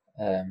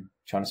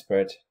 trying to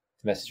spread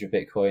the message of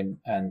Bitcoin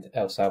and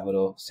El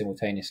Salvador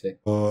simultaneously.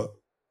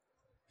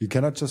 You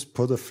cannot just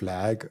put a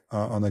flag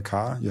on a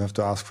car. You have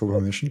to ask for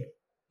permission.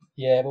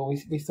 Yeah, well,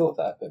 we thought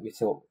that, but we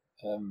thought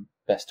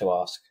best to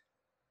ask.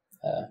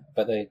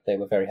 But they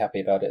were very happy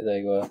about it.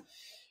 They were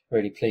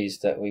really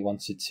pleased that we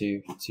wanted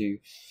to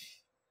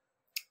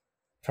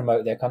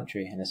promote their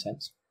country in a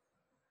sense.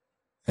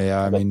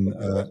 Yeah, I mean,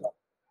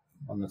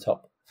 on the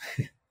top.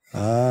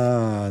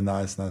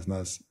 Nice.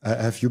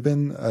 Have you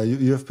been?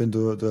 You have been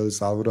to El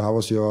Salvador. How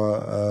was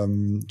your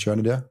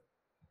journey there?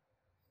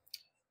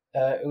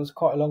 It was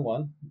quite a long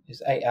one. It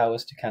was 8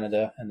 hours to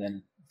Canada, and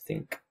then I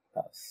think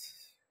about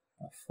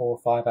 4 or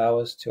 5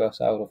 hours to El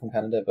Salvador from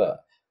Canada.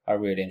 But I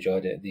really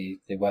enjoyed it.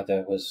 The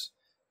weather was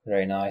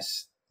very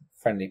nice,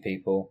 friendly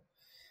people,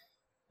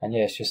 and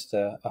yeah, it's just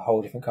a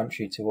whole different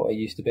country to what it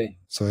used to be.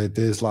 So it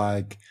is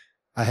like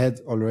I had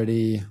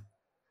already,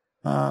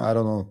 I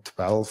don't know,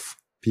 12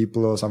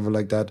 people or something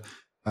like that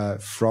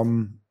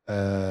from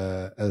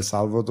El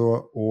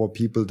Salvador, or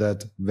people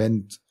that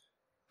went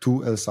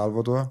to El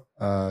Salvador.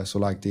 So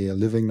like they are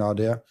living now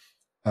there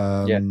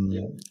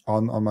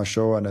on my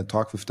show, and I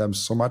talk with them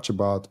so much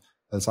about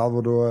El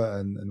Salvador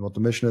and what the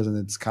mission is. And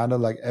it's kind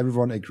of like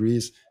everyone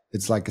agrees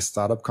it's like a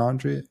startup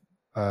country.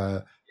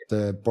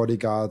 The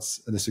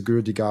bodyguards and the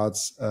security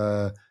guards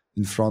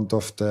in front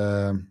of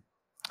the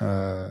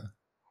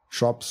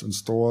shops and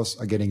stores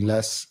are getting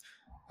less.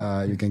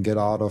 You can get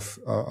out of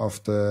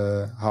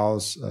the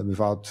house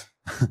without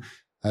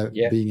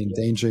being in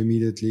danger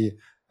immediately.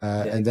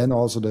 And then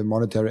also the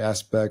monetary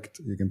aspect,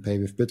 you can pay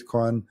with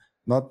Bitcoin.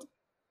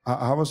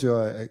 How was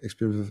your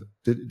experience?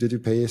 Did you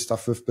pay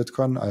stuff with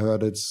Bitcoin? I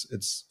heard it's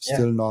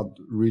still not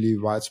really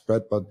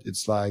widespread, but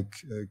it's like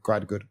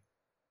quite good.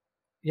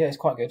 Yeah, it's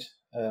quite good.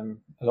 A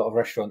lot of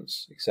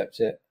restaurants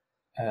accept it.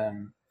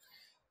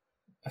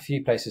 A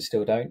few places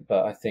still don't,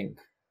 but I think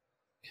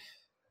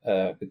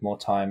with more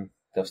time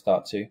they'll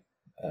start to.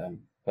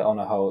 But on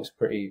a whole, it's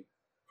pretty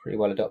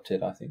well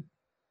adopted, I think,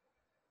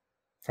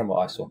 from what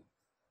I saw.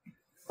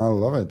 I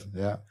love it.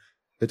 Yeah,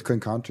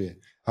 Bitcoin country.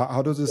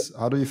 How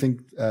do you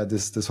think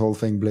this whole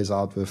thing plays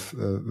out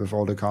with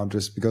all the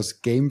countries? Because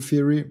game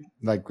theory,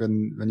 like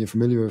when you're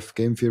familiar with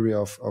game theory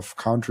of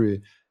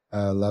country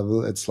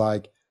level, it's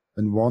like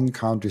when one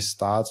country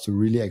starts to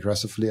really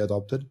aggressively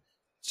adopt it,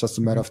 it's just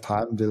a matter of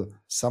time until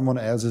someone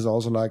else is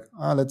also like,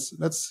 let's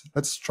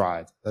try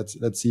it.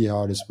 Let's see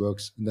how this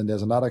works. And then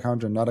there's another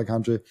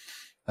country,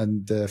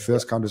 and the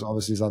first countries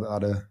obviously are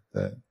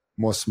the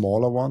more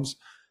smaller ones.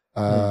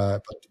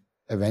 But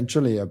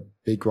eventually a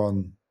big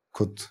one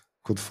could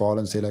fall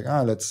and say like,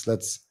 let's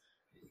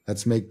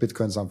make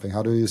Bitcoin something.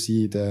 How do you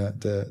see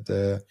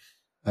the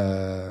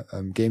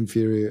game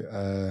theory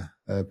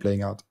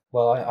playing out?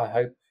 Well, I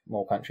hope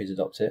more countries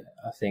adopt it.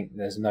 I think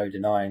there's no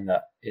denying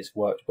that it's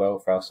worked well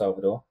for El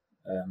Salvador.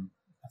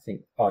 I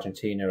think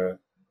Argentina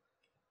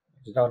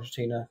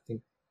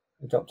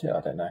adopt it?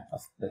 I don't know.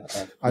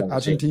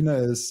 Argentina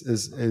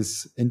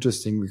is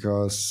interesting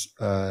because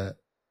Javier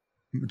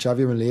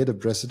Milei, the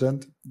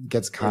president,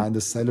 gets kind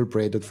of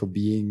celebrated for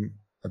being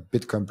a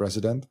Bitcoin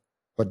president,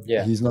 but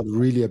he's not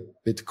really a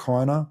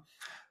Bitcoiner.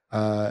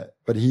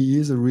 But he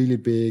is a really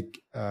big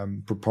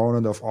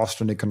proponent of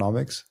Austrian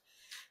economics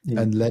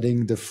and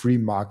letting the free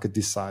market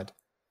decide.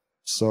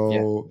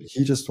 So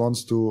he just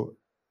wants to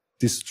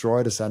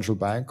destroy the central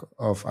bank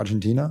of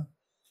Argentina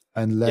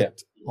and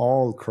let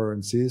all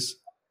currencies,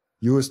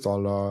 US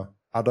dollar,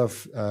 other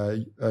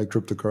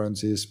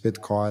cryptocurrencies,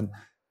 Bitcoin,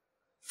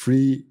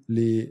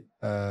 freely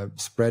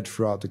spread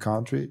throughout the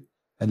country.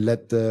 and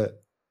let the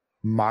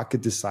market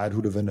decide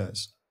who the winner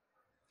is.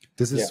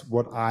 This is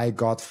what I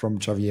got from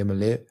Javier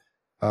Milei.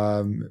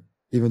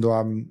 Even though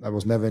I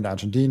was never in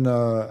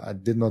Argentina, I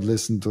did not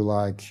listen to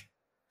like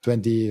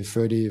 20,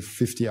 30,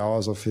 50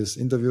 hours of his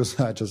interviews.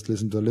 I just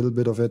listened to a little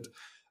bit of it.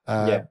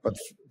 But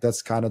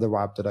that's kind of the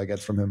vibe that I get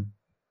from him.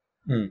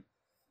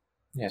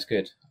 Yeah, it's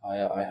good.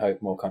 I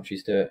hope more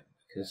countries do it,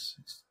 because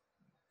it's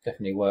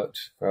definitely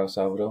worked for El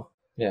Salvador.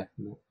 Yeah,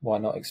 why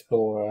not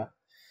explore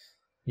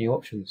new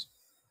options?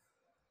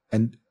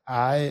 And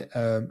I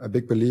am a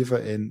big believer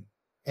in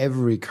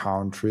every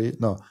country.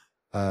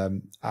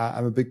 I'm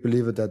a big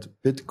believer that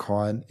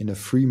Bitcoin in a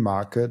free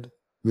market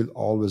will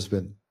always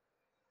win.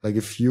 Like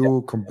if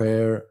you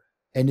compare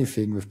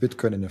anything with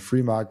Bitcoin in a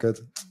free market,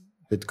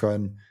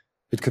 Bitcoin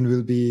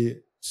will be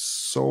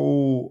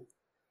so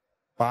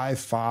by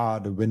far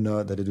the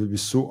winner that it will be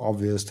so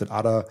obvious that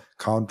other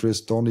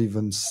countries don't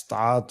even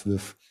start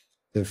with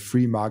the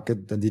free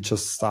market, then they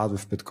just start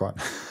with Bitcoin.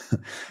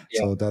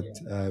 So that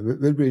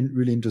will be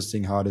really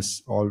interesting how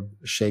this all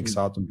shakes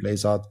out and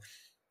plays out.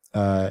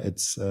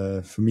 It's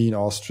for me in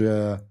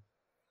Austria,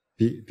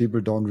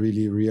 people don't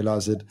really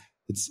realize it.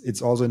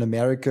 It's also in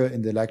America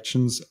in the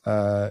elections.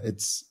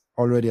 It's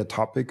already a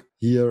topic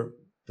here,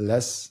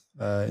 less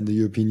in the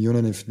European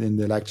Union. If in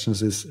the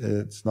elections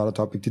it's not a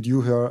topic. Did you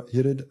heard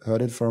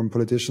it from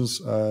politicians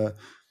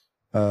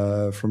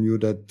from you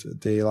that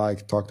they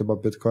like talked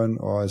about Bitcoin,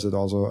 or is it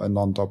also a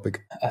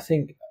non-topic? I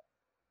think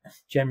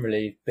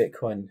generally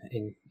Bitcoin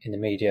in the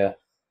media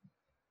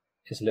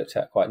is looked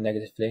at quite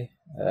negatively,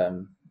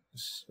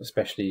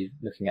 especially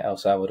looking at El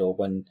Salvador.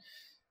 When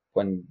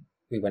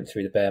we went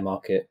through the bear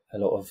market, a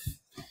lot of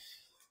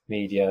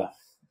media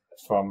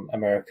from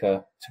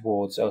America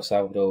towards El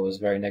Salvador was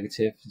very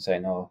negative,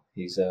 saying, "Oh,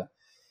 he's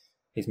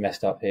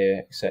messed up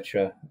here,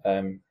 etc."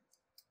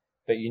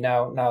 But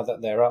now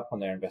that they're up on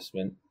their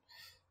investment,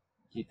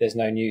 there's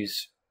no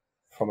news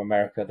from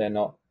America. They're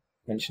not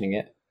mentioning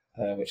it,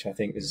 which I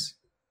think is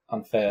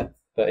unfair.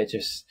 But it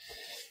just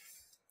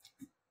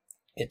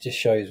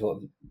shows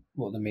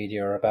what the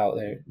media are about.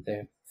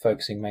 They're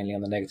focusing mainly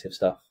on the negative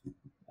stuff.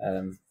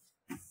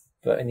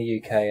 But in the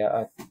UK,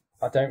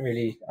 I don't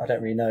really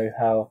know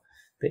how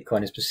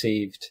Bitcoin is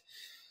perceived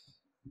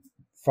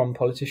from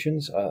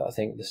politicians. I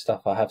think the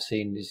stuff I have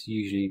seen is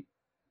usually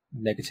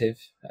negative.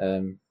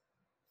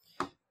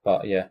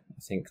 But yeah, I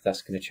think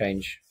that's going to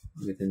change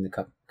within the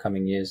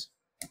coming years.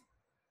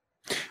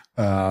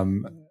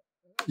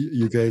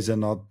 You guys are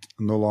no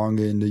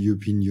longer in the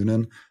European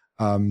Union,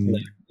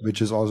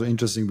 which is also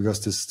interesting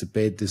because this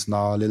debate is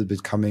now a little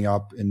bit coming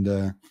up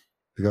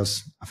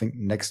because I think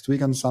next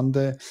week on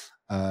Sunday.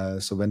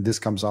 So when this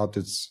comes out,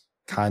 it's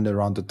kind of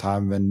around the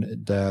time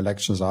when the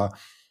elections are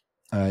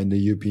in the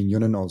European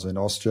Union, also in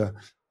Austria.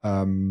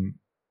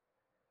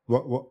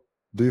 What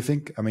do you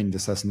think? I mean,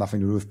 this has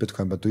nothing to do with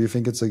Bitcoin, but do you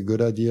think it's a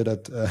good idea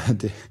that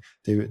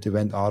they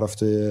went out of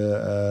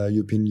the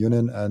European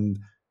Union,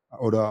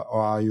 or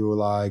are you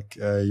like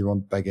you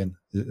want back in?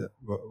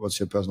 What's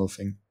your personal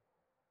thing?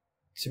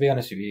 To be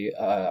honest with you,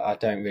 I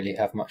don't really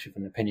have much of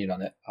an opinion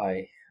on it.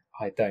 I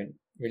don't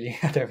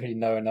really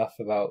know enough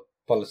about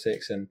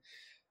politics, and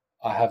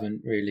I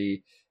haven't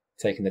really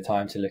taken the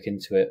time to look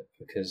into it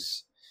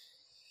because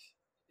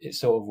it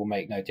sort of will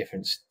make no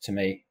difference to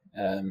me.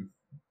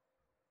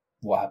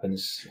 What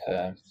happens,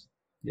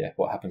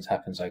 what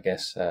happens, I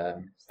guess.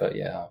 But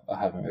yeah, I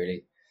haven't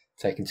really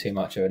taken too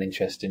much of an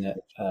interest in it.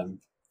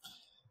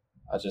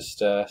 I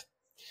just, I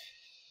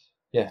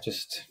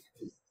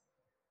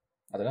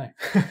don't know.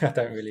 I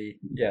don't really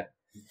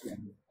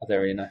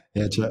know.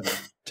 Yeah, just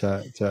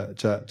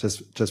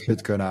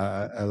Bitcoin.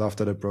 I love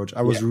that approach.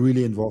 I was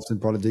really involved in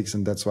politics,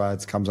 and that's why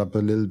it comes up a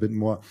little bit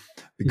more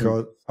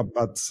because,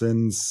 but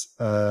since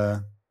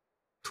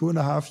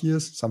 2.5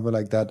 years, something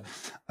like that,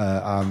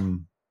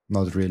 I'm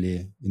not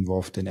really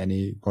involved in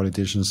any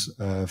politicians'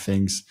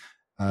 things.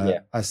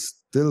 I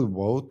still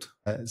vote.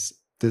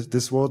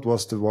 This vote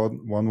was the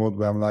one vote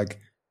where I'm like,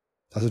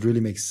 does it really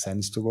make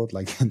sense to vote?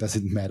 Like, does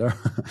it matter?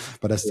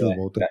 But I still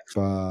voted.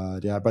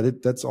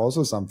 But that's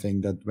also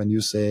something that when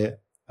you say,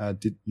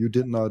 you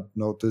did not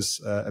notice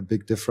a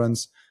big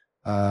difference,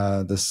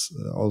 this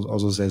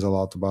also says a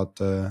lot about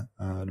the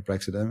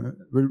Brexit. And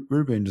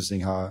will be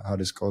interesting how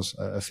this goes.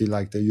 I feel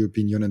like the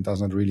European Union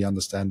does not really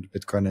understand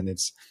Bitcoin, and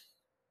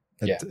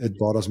it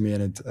bothers me,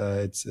 and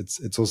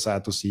it's so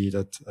sad to see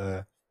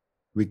that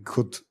we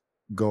could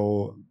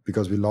go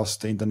because we lost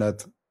the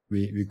internet.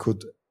 We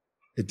could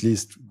at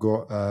least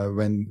go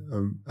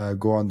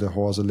go on the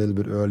horse a little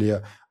bit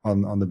earlier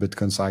on the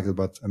Bitcoin cycle,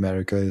 but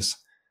America is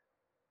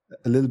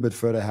a little bit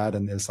further ahead,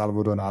 and El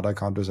Salvador and other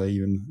countries are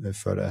even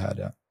further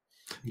ahead.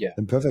 Yeah.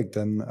 Then perfect.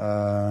 Then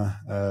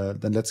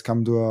let's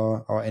come to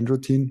our end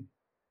routine,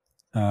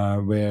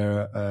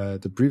 where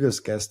the previous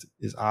guest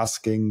is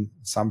asking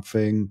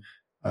something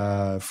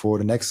for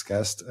the next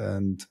guest,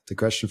 and the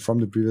question from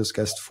the previous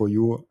guest for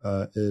you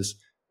is,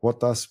 what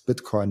does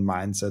Bitcoin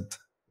mindset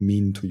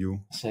mean to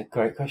you? That's a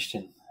great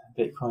question.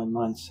 Bitcoin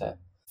mindset.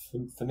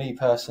 For me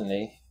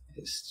personally,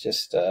 it's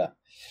just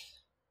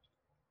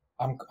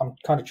I'm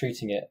kind of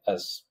treating it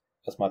as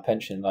my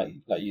pension, like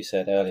you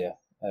said earlier.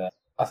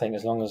 I think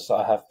as long as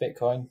I have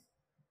Bitcoin,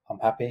 I'm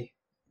happy.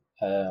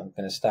 I'm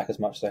going to stack as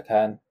much as I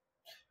can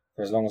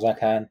for as long as I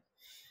can.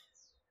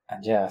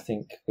 And yeah, I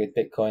think with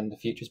Bitcoin, the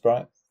future's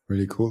bright.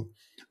 Really cool.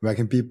 Where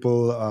can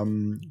people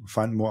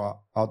find more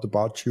out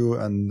about you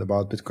and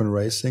about Bitcoin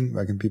racing?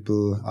 Where can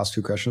people ask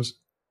you questions?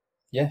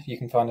 Yeah, you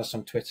can find us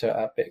on Twitter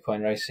at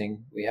Bitcoin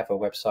Racing. We have a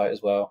website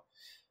as well.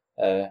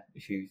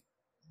 If you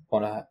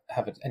want to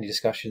have any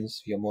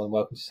discussions, you're more than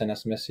welcome to send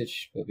us a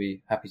message. We'll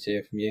be happy to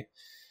hear from you.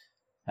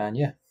 And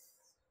yeah.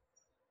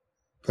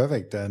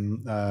 Perfect.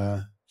 Then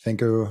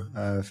thank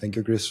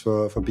you, Chris,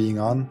 for being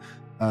on.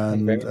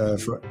 And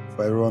for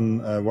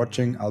everyone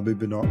watching, I'll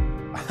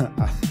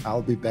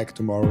be back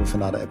tomorrow with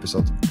another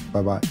episode.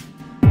 Bye bye.